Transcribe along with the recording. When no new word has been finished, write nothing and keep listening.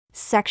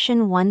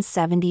Section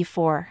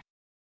 174.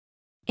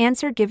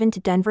 Answer given to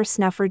Denver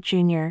Snufford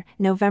Jr.,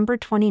 November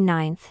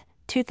 29,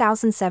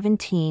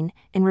 2017,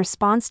 in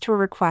response to a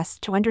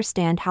request to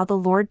understand how the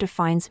Lord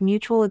defines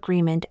mutual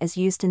agreement as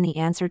used in the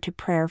answer to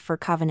prayer for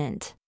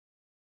covenant.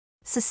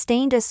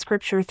 Sustained as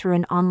scripture through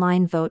an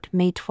online vote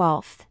May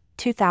 12,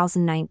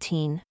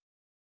 2019.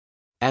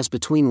 As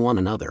between one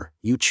another,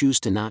 you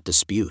choose to not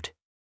dispute.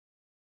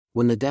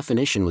 When the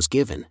definition was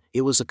given,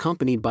 it was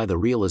accompanied by the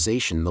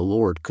realization the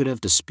Lord could have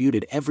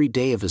disputed every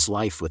day of his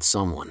life with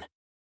someone.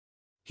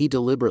 He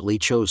deliberately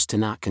chose to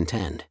not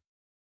contend.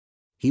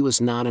 He was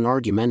not an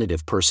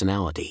argumentative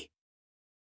personality.